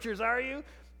prosperity preachers, are you?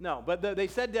 No, but they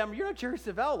said to him, you're not Jerry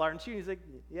Savelle, aren't you? And he's like,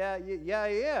 yeah, I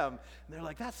am. And they're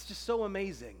like, that's just so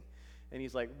amazing. And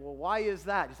he's like, well, why is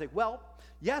that? He's like, well,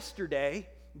 yesterday,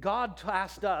 God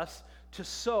tasked us to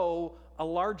sow a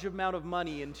large amount of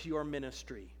money into your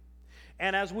ministry.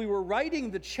 And as we were writing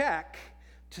the check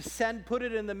to put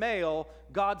it in the mail,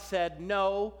 God said,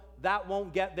 no, that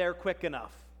won't get there quick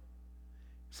enough.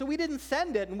 So we didn't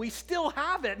send it, and we still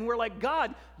have it. And we're like,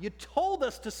 God, you told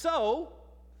us to sow,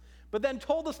 but then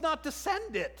told us not to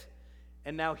send it.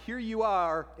 And now here you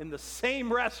are in the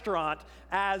same restaurant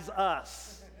as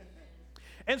us.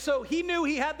 And so he knew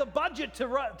he had the budget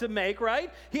to make,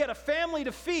 right? He had a family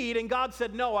to feed, and God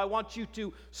said, no, I want you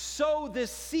to sow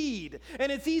this seed.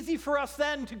 And it's easy for us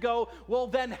then to go, well,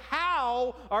 then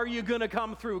how are you going to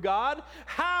come through, God?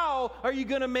 How are you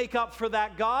going to make up for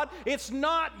that, God? It's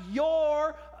not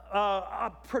your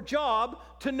job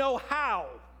to know how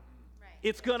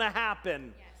it's going to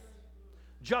happen. Yes.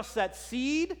 Just that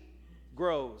seed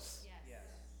grows.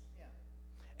 Yes.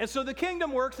 And so the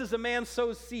kingdom works as a man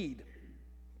sows seed.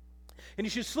 And he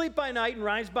should sleep by night and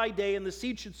rise by day, and the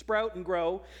seed should sprout and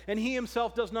grow, and he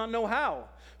himself does not know how.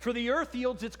 For the earth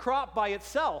yields its crop by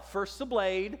itself, first the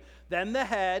blade, then the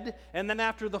head, and then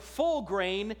after the full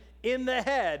grain in the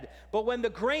head. But when the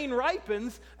grain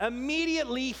ripens,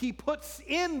 immediately he puts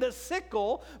in the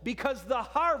sickle, because the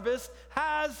harvest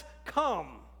has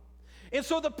come. And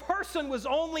so the person was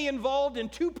only involved in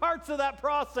 2 parts of that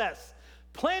process: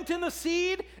 planting the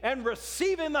seed and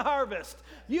receiving the harvest.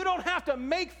 You don't have to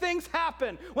make things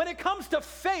happen. When it comes to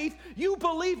faith, you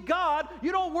believe God.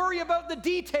 You don't worry about the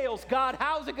details. God,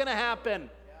 how's it going to happen?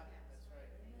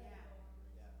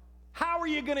 How are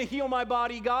you going to heal my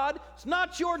body, God? It's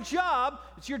not your job.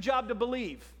 It's your job to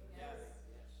believe.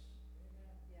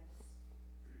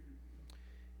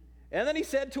 And then he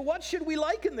said, to what should we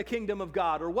liken the kingdom of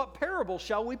God, or what parable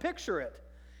shall we picture it?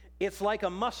 It's like a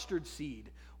mustard seed.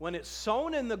 When it's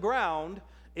sown in the ground,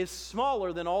 is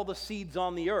smaller than all the seeds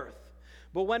on the earth.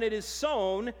 But when it is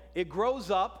sown, it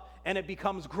grows up, and it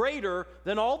becomes greater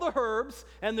than all the herbs,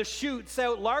 and the shoots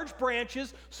out large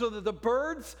branches so that the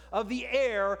birds of the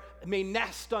air may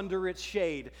nest under its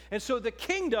shade. And so the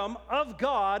kingdom of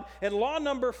God, and law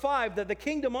number 5 that the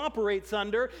kingdom operates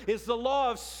under, is the law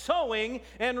of sowing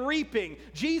and reaping.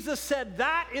 Jesus said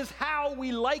that is how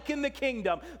we liken the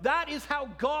kingdom. That is how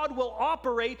God will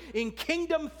operate in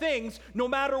kingdom things, no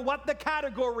matter what the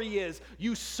category is.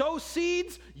 You sow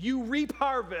seeds, you reap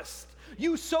harvest.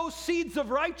 You sow seeds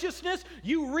of righteousness,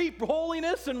 you reap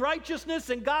holiness and righteousness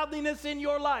and godliness in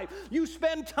your life. You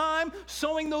spend time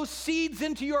sowing those seeds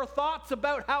into your thoughts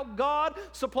about how God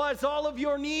supplies all of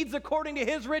your needs according to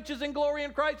his riches and glory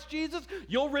in Christ Jesus.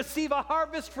 You'll receive a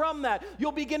harvest from that.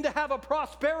 You'll begin to have a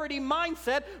prosperity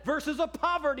mindset versus a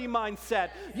poverty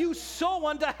mindset. You sow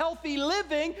unto healthy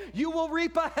living, you will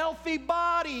reap a healthy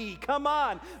body. Come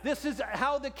on. This is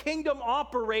how the kingdom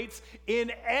operates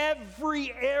in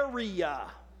every area.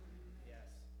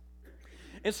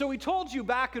 And so we told you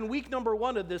back in week number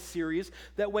 1 of this series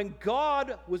that when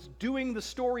God was doing the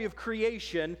story of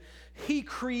creation, he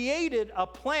created a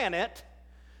planet,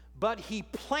 but he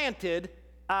planted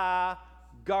a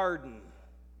garden.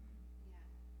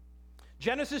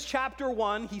 Genesis chapter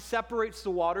 1, he separates the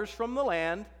waters from the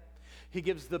land. He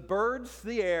gives the birds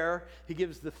the air. He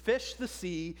gives the fish the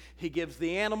sea. He gives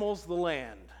the animals the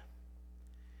land.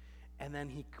 And then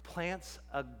he plants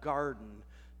a garden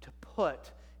to put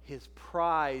his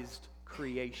prized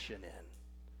creation in.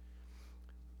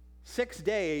 6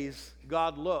 days,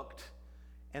 God looked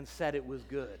and said it was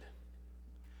good.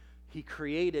 He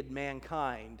created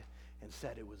mankind and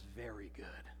said it was very good.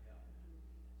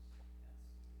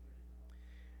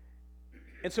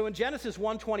 And so in Genesis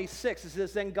 1:26, it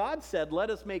says, "Then God said, 'Let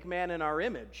us make man in our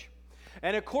image,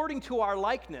 and according to our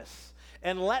likeness,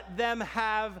 and let them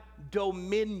have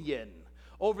dominion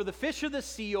over the fish of the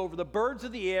sea, over the birds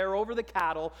of the air, over the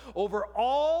cattle, over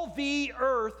all the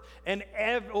earth, and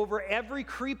over every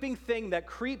creeping thing that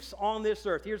creeps on this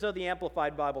earth.'" Here's how the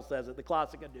Amplified Bible says it, the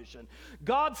Classic Edition.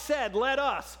 "God said, 'Let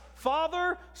us,'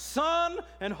 Father, Son,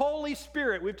 and Holy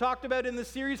Spirit." We've talked about in this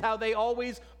series how they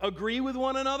always agree with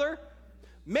one another.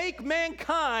 "Make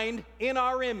mankind in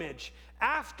our image,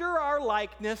 after our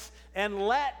likeness, and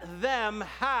let them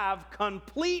have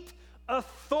complete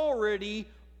authority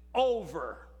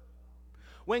over."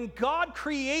 When God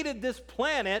created this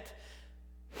planet,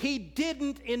 He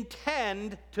didn't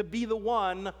intend to be the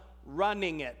one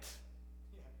running it.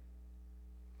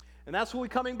 And that's when we're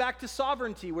coming back to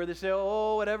sovereignty, where they say,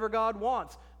 "Oh, whatever God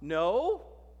wants." No,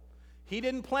 He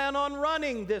didn't plan on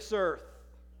running this earth.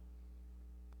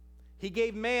 He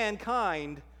gave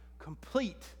mankind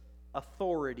complete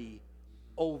authority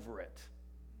over it.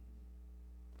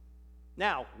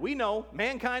 Now, we know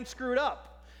mankind screwed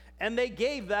up, and they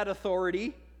gave that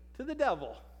authority to the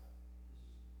devil.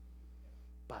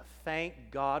 But thank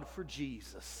God for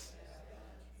Jesus,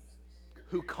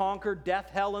 who conquered death,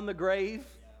 hell, and the grave.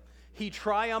 He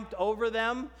triumphed over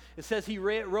them. It says He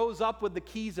rose up with the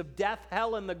keys of death,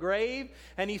 hell, and the grave.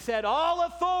 And He said, "All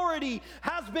authority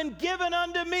has been given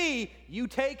unto me. You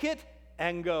take it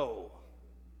and go."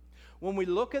 When we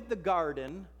look at the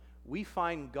garden, we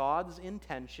find God's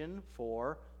intention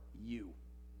for you.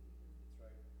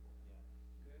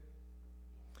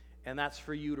 And that's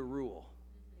for you to rule.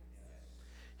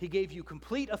 He gave you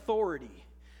complete authority.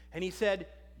 And He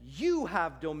said, "You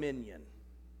have dominion.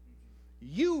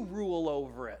 You rule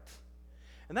over it."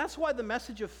 And that's why the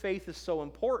message of faith is so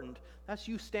important. That's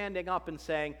you standing up and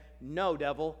saying, "No,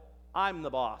 devil, I'm the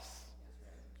boss.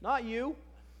 Not you.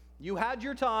 You had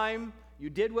your time. You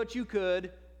did what you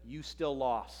could. You still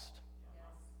lost."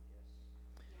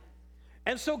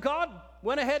 And so God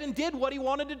went ahead and did what He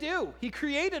wanted to do. He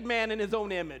created man in His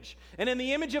own image. And in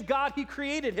the image of God, He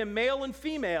created him, male and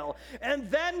female.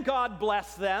 And then God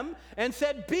blessed them and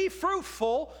said, "Be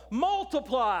fruitful,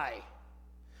 multiply."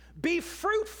 Be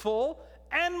fruitful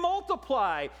and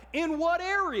multiply. In what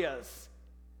areas?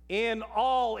 In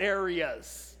all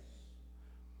areas.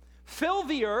 Fill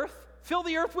the earth. Fill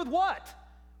the earth with what?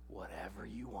 Whatever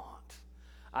you want.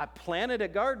 I planted a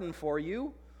garden for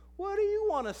you. What do you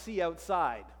want to see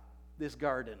outside this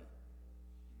garden?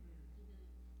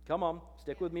 Come on,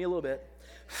 stick with me a little bit.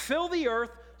 Fill the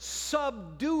earth,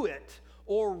 subdue it,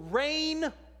 or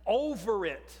reign over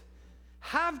it.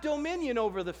 Have dominion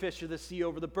over the fish of the sea,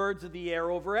 over the birds of the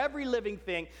air, over every living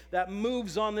thing that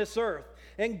moves on this earth.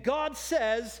 And God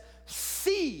says,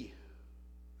 "See,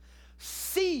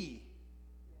 see,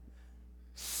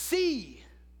 see."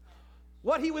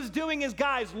 What He was doing is,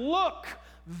 guys, look,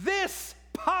 this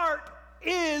part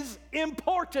is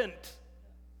important.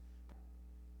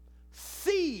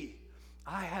 "See,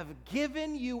 I have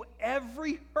given you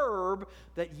every herb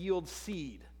that yields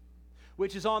seed,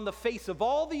 which is on the face of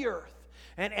all the earth,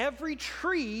 and every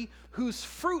tree whose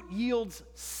fruit yields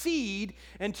seed,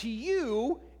 and to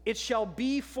you it shall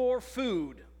be for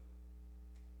food."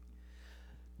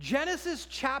 Genesis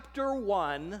chapter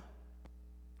 1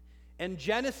 and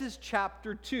Genesis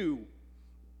chapter 2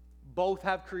 both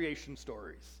have creation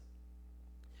stories.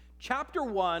 Chapter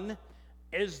 1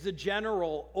 is the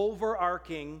general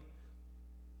overarching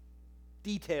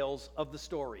details of the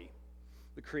story.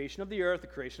 The creation of the earth, the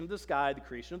creation of the sky, the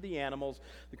creation of the animals,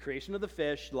 the creation of the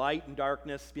fish, light and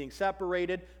darkness being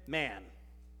separated, man.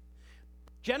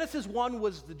 Genesis 1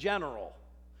 was the general.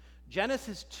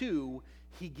 Genesis 2,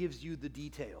 He gives you the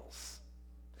details.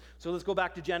 So let's go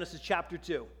back to Genesis chapter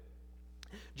 2.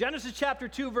 Genesis chapter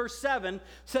 2 verse 7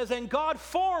 says, "And God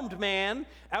formed man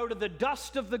out of the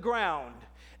dust of the ground,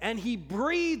 and He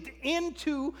breathed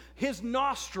into his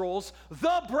nostrils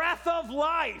the breath of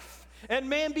life, and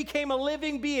man became a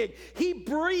living being." He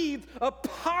breathed a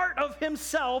part of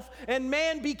Himself, and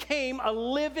man became a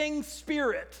living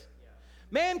spirit.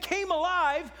 Man came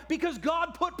alive because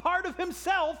God put part of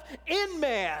Himself in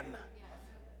man.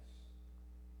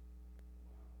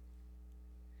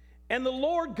 And the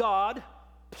Lord God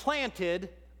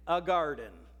planted a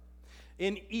garden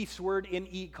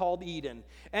called Eden,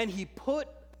 and He put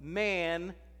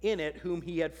man in it whom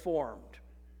He had formed.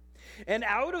 And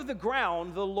out of the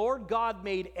ground the Lord God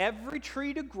made every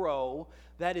tree to grow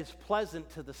that is pleasant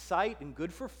to the sight and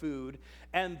good for food,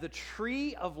 and the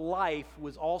tree of life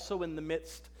was also in the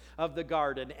midst of the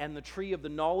garden, and the tree of the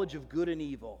knowledge of good and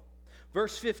evil.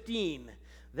 Verse 15,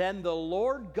 "Then the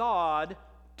Lord God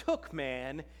took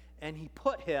man and he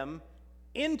put him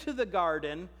into the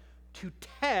garden to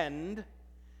tend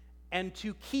and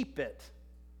to keep it.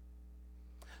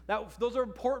 Now, those are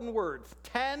important words,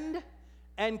 tend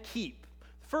and keep.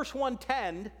 The first one,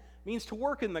 tend, means to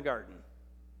work in the garden.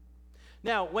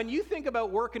 Now, when you think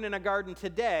about working in a garden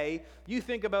today, you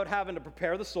think about having to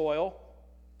prepare the soil,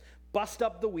 bust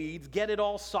up the weeds, get it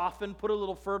all softened, put a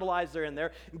little fertilizer in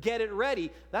there, get it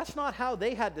ready. That's not how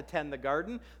they had to tend the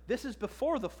garden. This is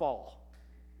before the fall.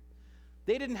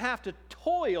 They didn't have to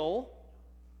toil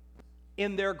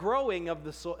in their growing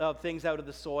of things out of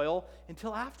the soil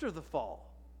until after the fall.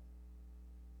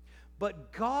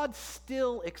 But God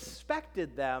still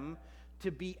expected them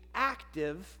to be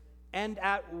active and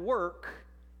at work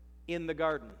in the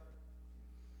garden.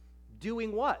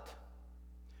 Doing what?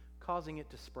 Causing it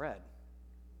to spread.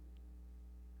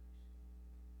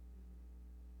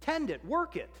 Tend it,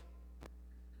 work it,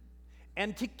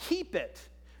 and to keep it.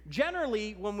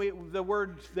 Generally, the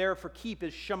word there for keep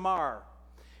is shamar,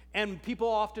 and people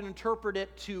often interpret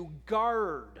it to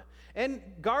guard. And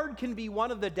guard can be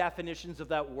one of the definitions of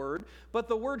that word, but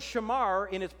the word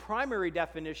shamar, in its primary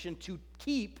definition, to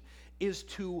keep, is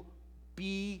to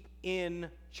be in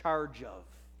charge of.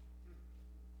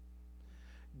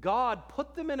 God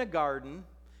put them in a garden.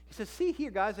 He says, see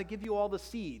here, guys, I give you all the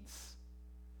seeds.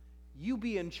 You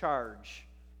be in charge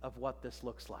of what this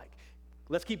looks like.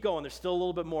 Let's keep going. There's still a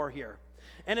little bit more here.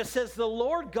 And it says, the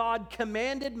Lord God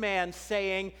commanded man,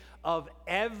 saying, of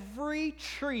every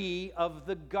tree of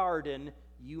the garden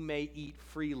you may eat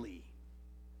freely.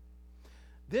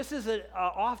 This is an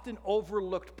often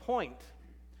overlooked point.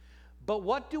 But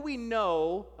what do we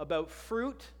know about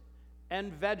fruit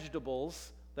and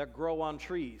vegetables that grow on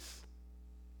trees?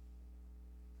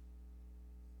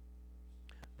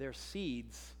 Their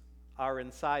seeds are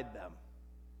inside them.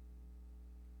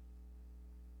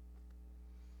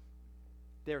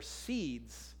 Their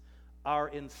seeds are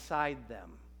inside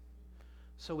them.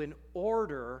 So in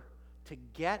order to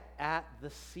get at the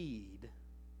seed,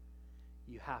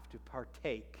 you have to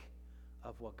partake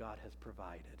of what God has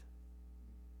provided.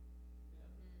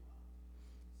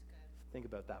 Think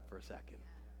about that for a second.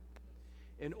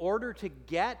 In order to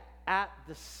get at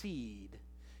the seed,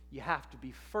 you have to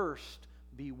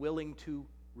be willing to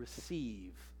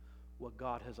receive what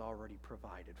God has already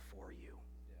provided for you.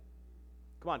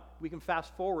 Come on, we can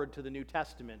fast forward to the New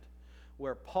Testament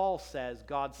where Paul says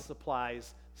God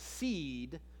supplies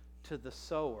seed to the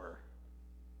sower.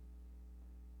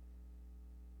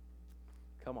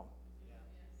 Come on.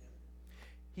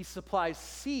 He supplies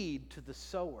seed to the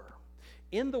sower.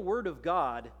 In the Word of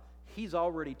God, He's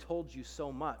already told you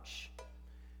so much.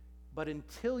 But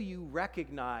until you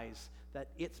recognize that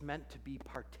it's meant to be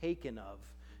partaken of,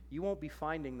 you won't be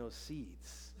finding those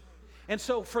seeds. And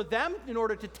so for them, in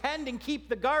order to tend and keep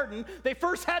the garden, they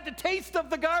first had to taste of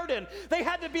the garden. They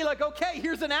had to be like, okay,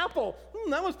 here's an apple.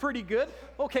 That was pretty good.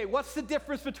 Okay, what's the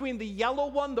difference between the yellow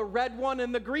one, the red one,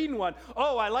 and the green one?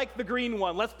 Oh, I like the green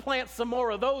one. Let's plant some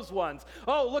more of those ones.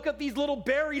 Oh, look at these little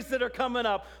berries that are coming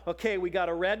up. Okay, we got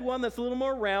a red one that's a little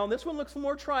more round. This one looks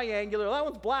more triangular. That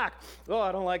one's black. Oh,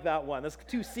 I don't like that one. That's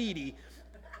too seedy.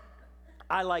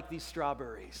 I like these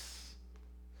strawberries.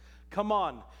 Come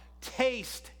on.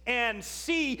 Taste and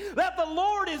see that the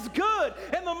Lord is good.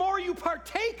 And the more you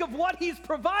partake of what He's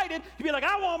provided, you'll be like,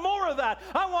 I want more of that.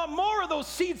 I want more of those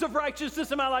seeds of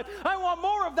righteousness in my life. I want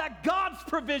more of that God's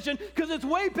provision because it's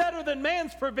way better than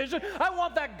man's provision. I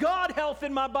want that God health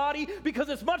in my body because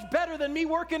it's much better than me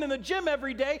working in the gym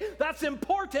every day. That's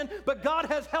important, but God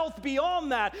has health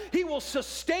beyond that. He will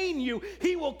sustain you.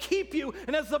 He will keep you.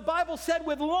 And as the Bible said,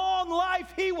 with long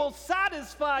life, He will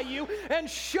satisfy you and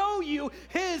show you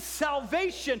His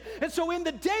salvation. And so in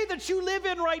the day that you live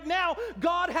in right now,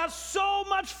 God has so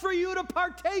much for you to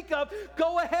partake of.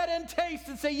 Go ahead and taste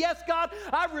and say, yes, God,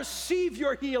 I receive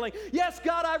your healing. Yes,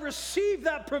 God, I receive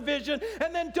that provision.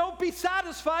 And then don't be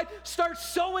satisfied. Start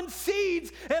sowing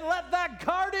seeds and let that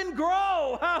garden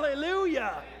grow.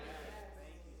 Hallelujah.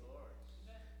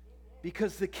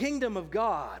 Because the kingdom of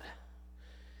God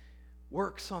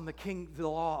works on the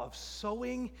law of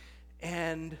sowing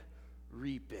and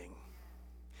reaping.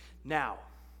 Now,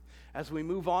 as we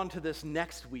move on to this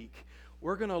next week,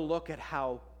 we're going to look at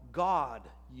how God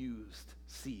used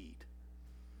seed.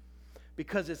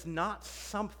 Because it's not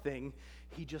something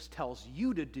He just tells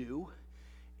you to do,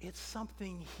 it's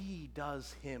something He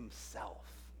does Himself.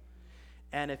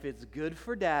 And if it's good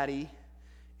for daddy,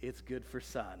 it's good for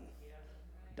son,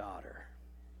 daughter.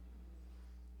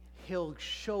 He'll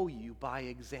show you by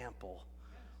example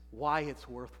why it's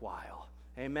worthwhile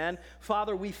Amen.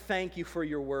 Father, we thank you for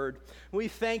your word. We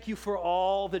thank you for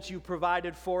all that you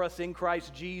provided for us in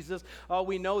Christ Jesus.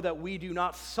 We know that we do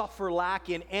not suffer lack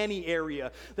in any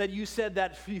area. That you said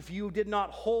that if you did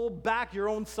not hold back your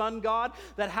own Son, God,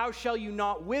 that how shall you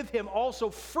not with him also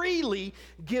freely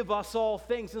give us all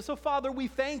things? And so, Father, we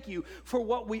thank you for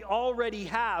what we already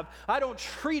have. I don't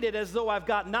treat it as though I've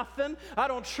got nothing. I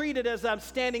don't treat it as I'm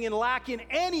standing in lack in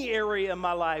any area of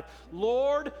my life.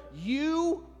 Lord,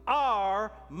 you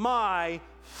are my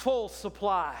full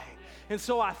supply. And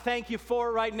so I thank you for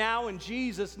it right now in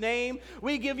Jesus' name.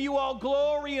 We give you all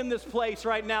glory in this place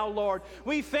right now, Lord.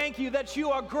 We thank you that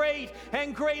you are great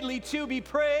and greatly to be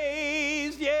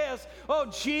praised. Yes. Oh,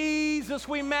 Jesus,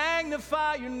 we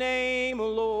magnify your name, oh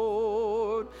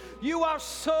Lord. You are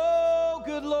so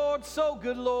good,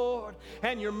 Lord,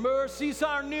 and your mercies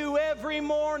are new every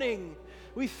morning.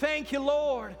 We thank you,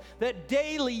 Lord, that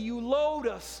daily you load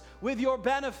us with your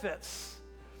benefits.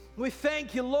 We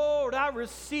thank you, Lord, I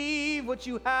receive what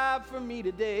you have for me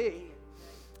today.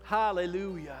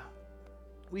 Hallelujah.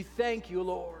 We thank you,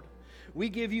 Lord. We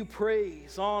give you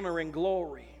praise, honor, and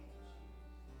glory.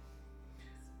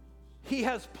 He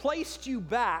has placed you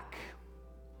back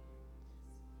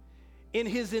in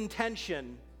his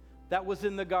intention that was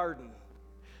in the garden.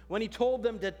 When he told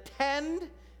them to tend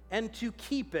and to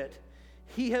keep it,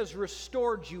 he has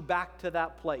restored you back to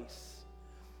that place.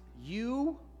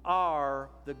 You are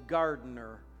the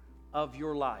gardener of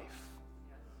your life.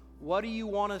 What do you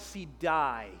want to see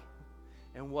die?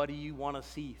 And what do you want to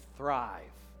see thrive?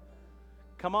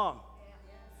 Come on.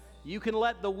 You can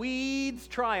let the weeds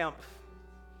triumph,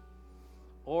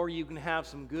 or you can have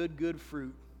some good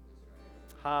fruit.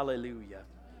 Hallelujah.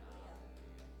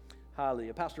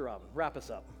 Hallelujah. Pastor Robin, wrap us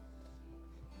up.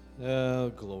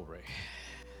 Glory.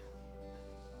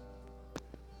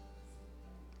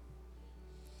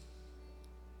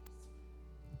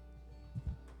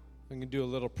 I'm going to do a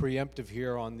little preemptive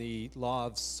here on the law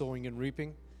of sowing and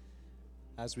reaping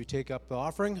as we take up the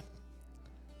offering.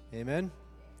 Amen.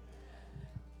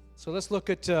 So let's look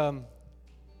at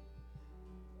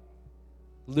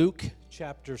Luke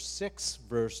chapter 6,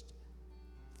 verse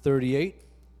 38.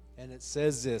 And it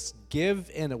says this: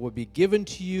 "Give, and it will be given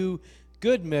to you,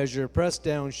 good measure, pressed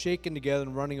down, shaken together,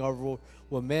 and running over,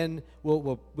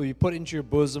 will be put into your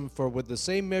bosom. For with the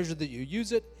same measure that you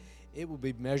use it, it will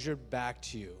be measured back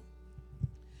to you."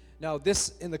 Now,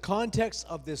 this, in the context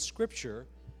of this scripture,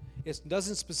 it's not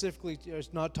specifically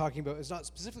talking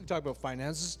about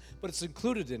finances, but it's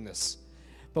included in this.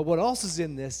 But what else is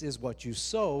in this is what you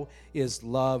sow is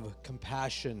love,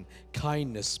 compassion,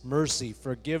 kindness, mercy,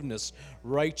 forgiveness,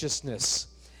 righteousness.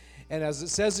 And as it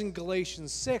says in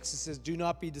Galatians 6, it says, "Do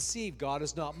not be deceived. God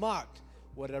is not mocked.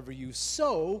 Whatever you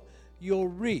sow, you'll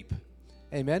reap."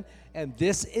 Amen. And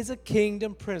this is a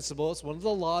kingdom principle. It's one of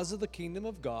the laws of the kingdom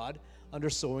of God under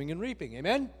sowing and reaping.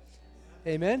 Amen?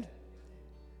 Amen?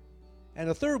 And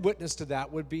a third witness to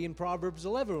that would be in Proverbs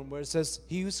 11, where it says,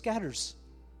 "He who scatters."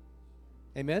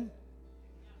 Amen?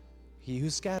 He who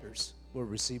scatters will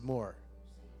receive more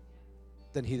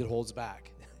than he that holds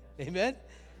back. Amen?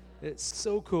 It's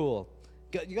so cool.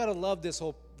 You got to love this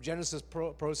whole Genesis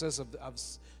process of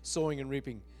sowing and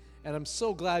reaping. And I'm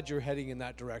so glad you're heading in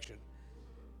that direction,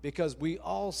 because we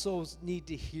also need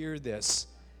to hear this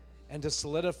and to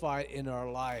solidify it in our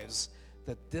lives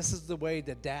that this is the way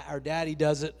that our daddy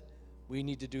does it. We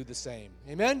need to do the same.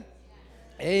 Amen?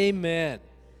 Yes. Amen.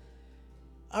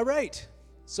 All right.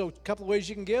 So a couple of ways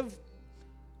you can give.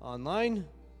 Online,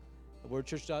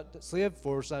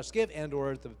 wordchurch.ca/give, and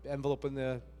or the envelope in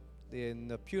the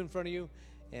pew in front of you.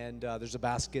 And there's a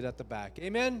basket at the back.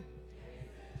 Amen?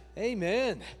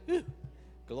 Amen.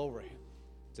 Glory.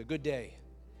 It's a good day.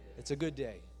 It's a good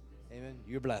day. Amen.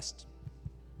 You're blessed.